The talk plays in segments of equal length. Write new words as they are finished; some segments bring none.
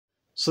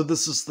So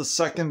this is the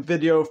second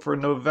video for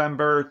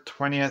November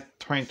 20th,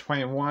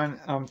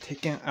 2021. I'm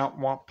taking out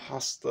more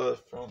pasta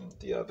from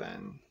the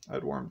oven.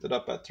 I'd warmed it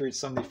up at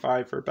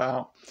 375 for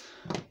about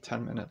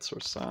 10 minutes or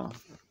so.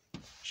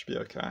 Should be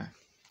okay.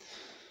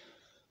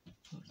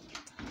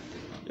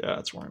 Yeah,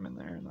 it's warm in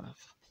there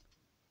enough.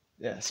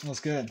 Yeah, it smells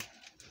good.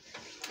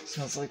 It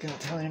smells like an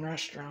Italian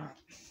restaurant.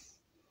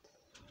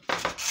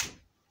 It's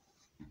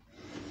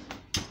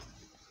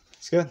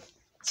good.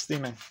 It's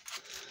steaming.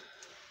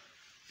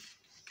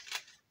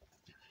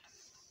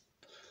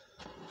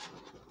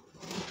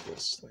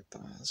 Just like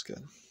that. That's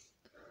good.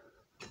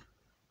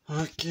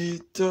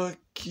 Okie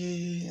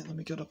dokie. Let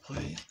me get a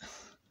plate.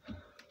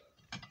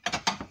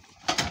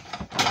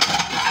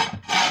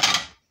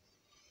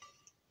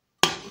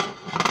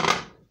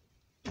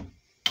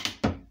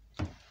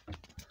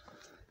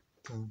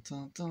 Dun,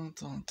 dun, dun,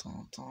 dun,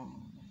 dun, dun.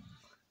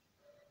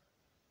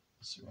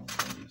 So I'm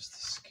going to use the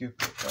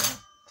scoop it, right?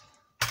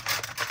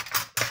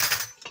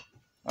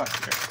 Oh,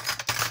 here.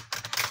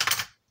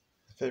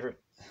 Favorite.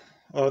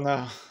 Oh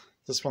no,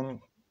 this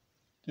one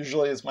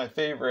usually is my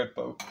favorite,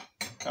 but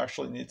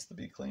actually needs to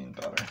be cleaned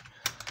better.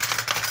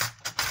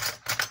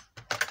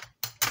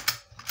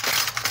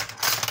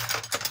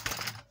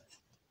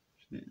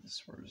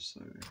 Jeez, where's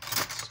the good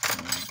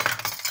spoon?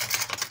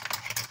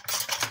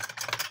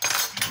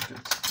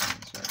 Good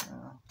spoons right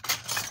now.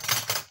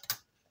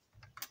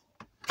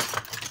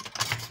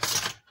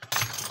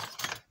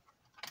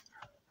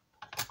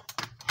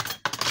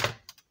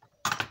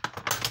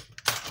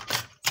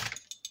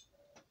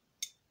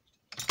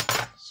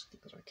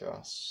 Skip it, I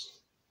guess.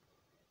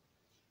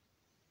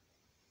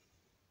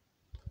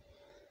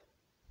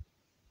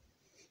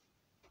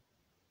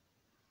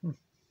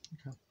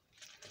 Okay.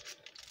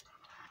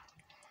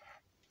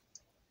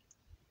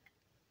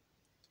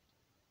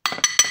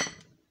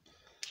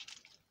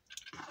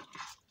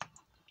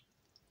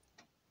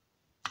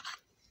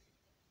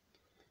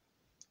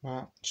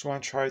 Well, just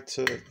want to try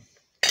to do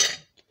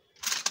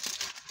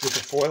the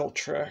foil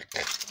trick.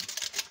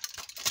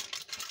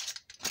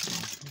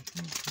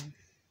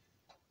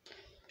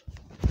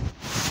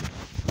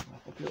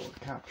 I'll be able to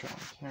capture on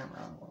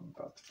camera what I'm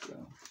about to do.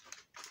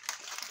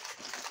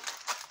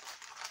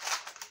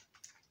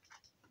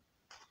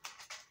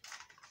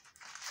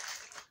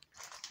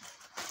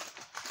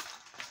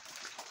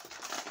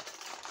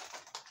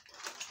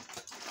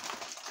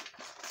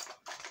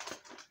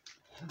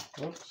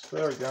 Oops,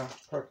 there we go.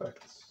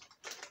 Perfect.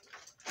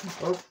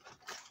 Oh.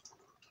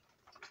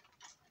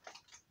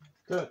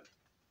 Good.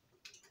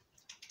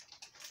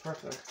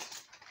 Perfect.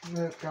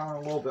 May have gone a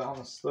little bit on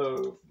the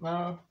stove.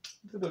 No,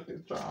 you did a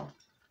good job.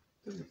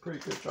 Did a pretty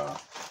good job.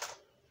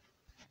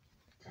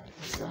 Okay,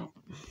 here we go.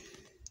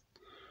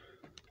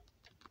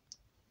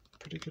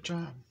 Pretty good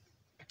job.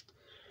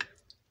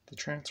 The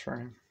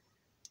transferring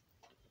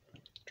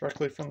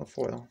directly from the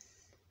foil.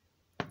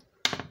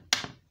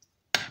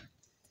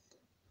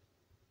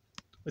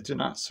 I do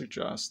not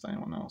suggest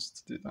anyone else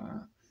to do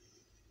that.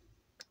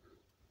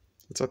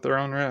 It's at their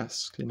own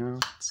risk, you know.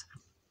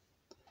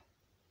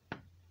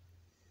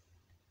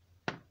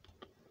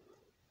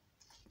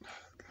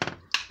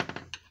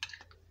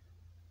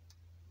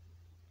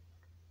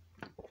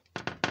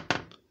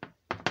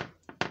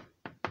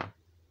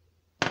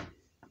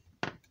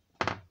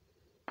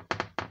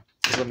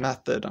 There's a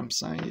method, I'm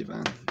saying,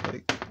 even.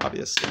 Like,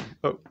 obviously.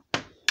 Oh.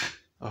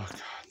 Oh, God.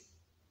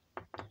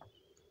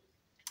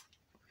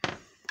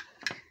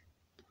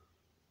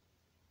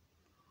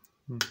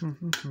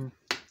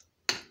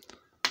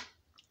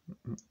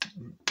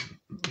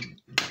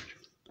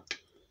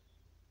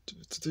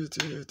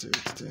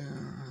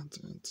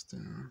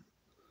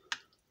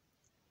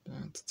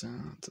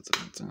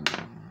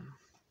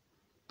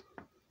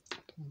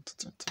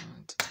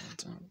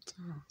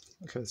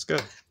 Okay, it's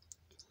good.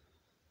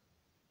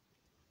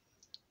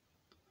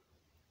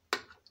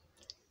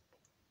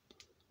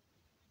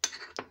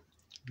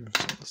 Move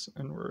some of this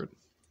inward.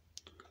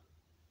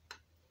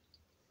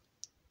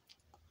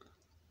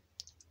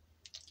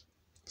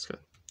 It's good.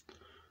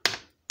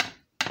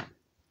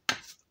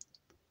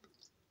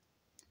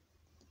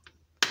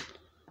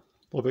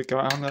 A little bit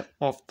got on that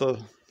off the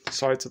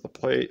sides of the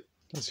plate,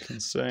 as you can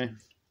see.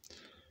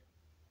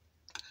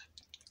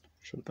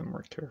 Should have been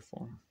more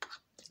careful.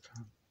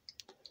 Okay.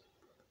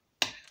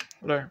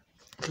 Whatever.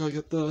 Gotta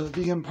get the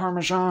vegan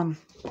Parmesan.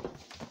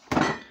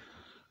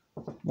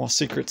 More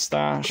secret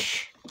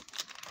stash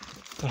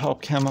to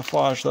help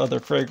camouflage the other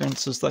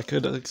fragrances that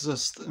could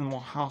exist in the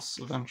house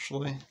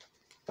eventually.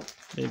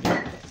 Maybe.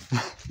 Okay,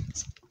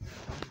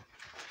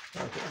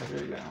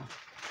 here you go.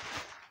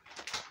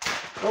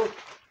 Oh!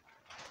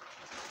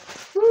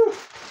 Woo!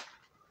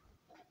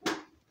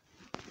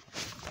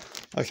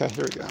 Okay,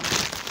 here we go.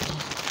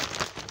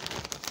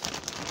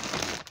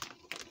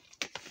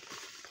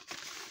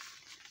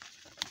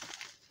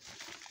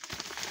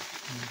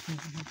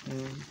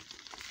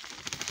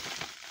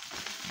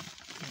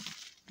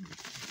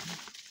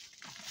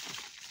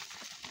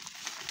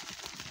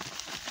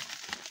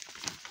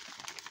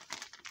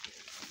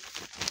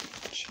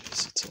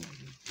 Jeez, it's a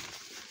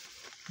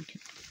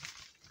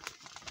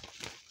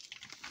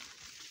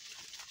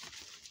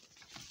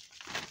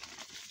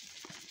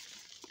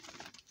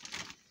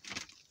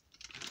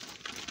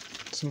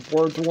some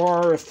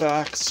boudoir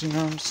effects, you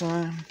know what I'm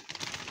saying?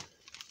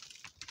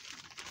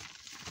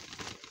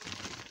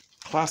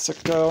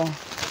 Classico,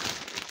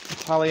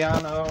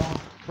 Italiano,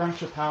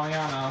 French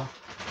Italiano,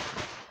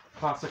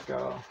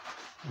 Classico.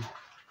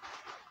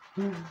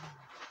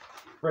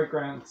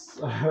 Fragrance,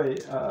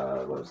 wait,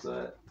 what is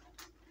it?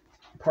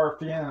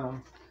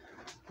 Perfume.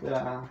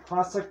 Yeah,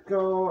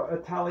 Classico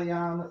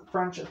Italiano,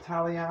 French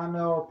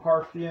Italiano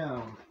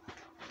Perfume.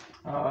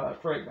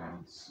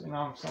 Fragrance, you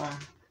know what I'm saying?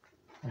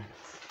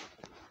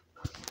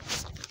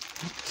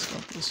 Let's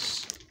get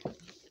this.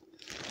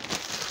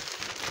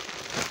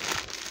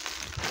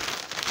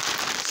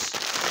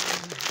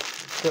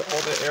 Get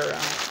all the air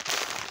out.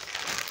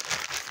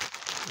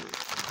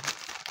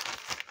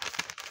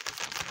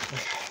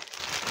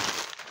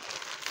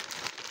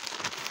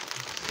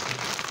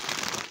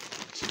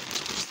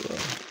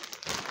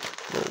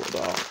 Roll it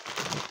out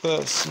like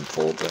this and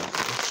fold it.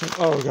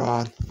 Oh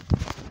god.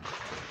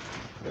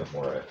 Get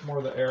more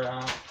of the air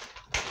out.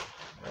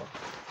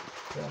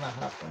 Then that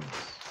happens.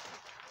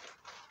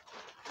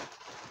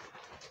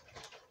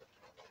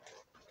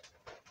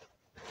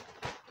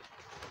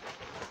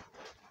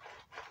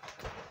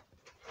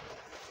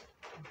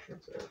 Make sure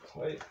it's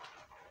airtight.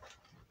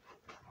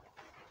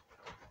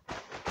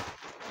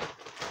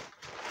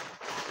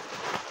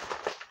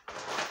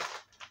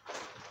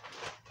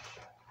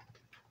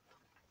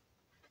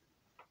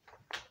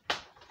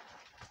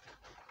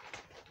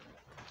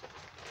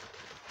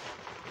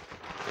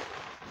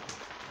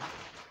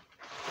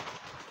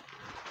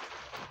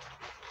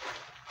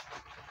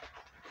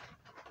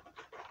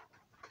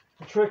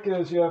 The trick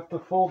is you have to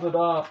fold it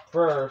up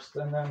first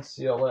and then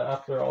seal it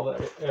after all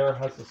the air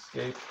has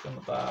escaped from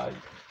the bag.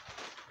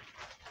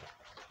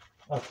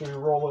 After you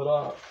roll it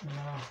up, you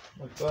know,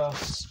 like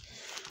this,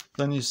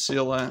 then you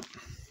seal it.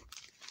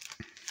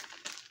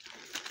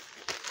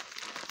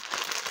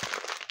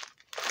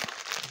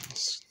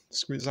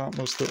 Squeeze out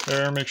most of the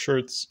air, make sure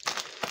it's,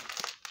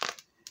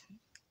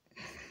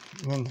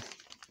 and then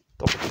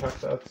double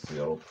check that's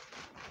sealed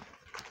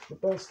to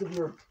the best of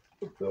your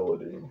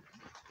ability.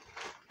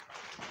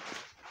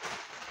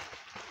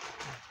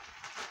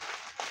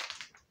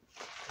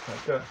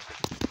 Okay.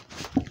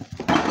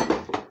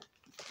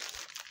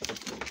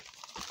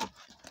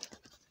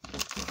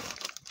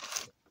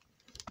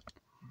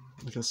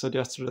 Like I said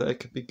yesterday, it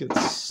could be good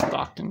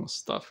stocking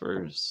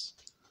stuffers.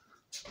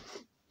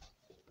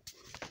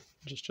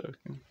 Just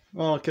joking.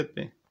 Well, it could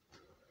be.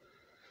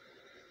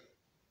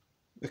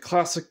 The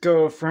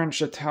Classico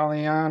French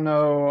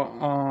Italiano,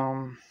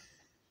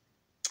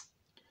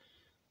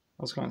 I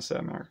was going to say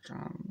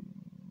American.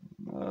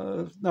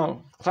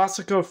 No,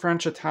 Classico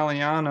French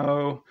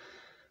Italiano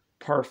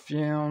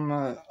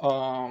Perfume,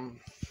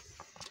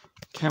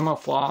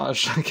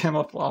 camouflage,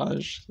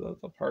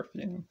 the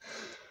perfume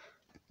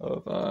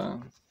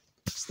of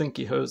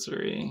Stinky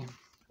hosiery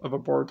of a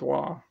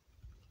boudoir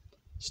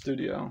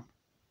studio.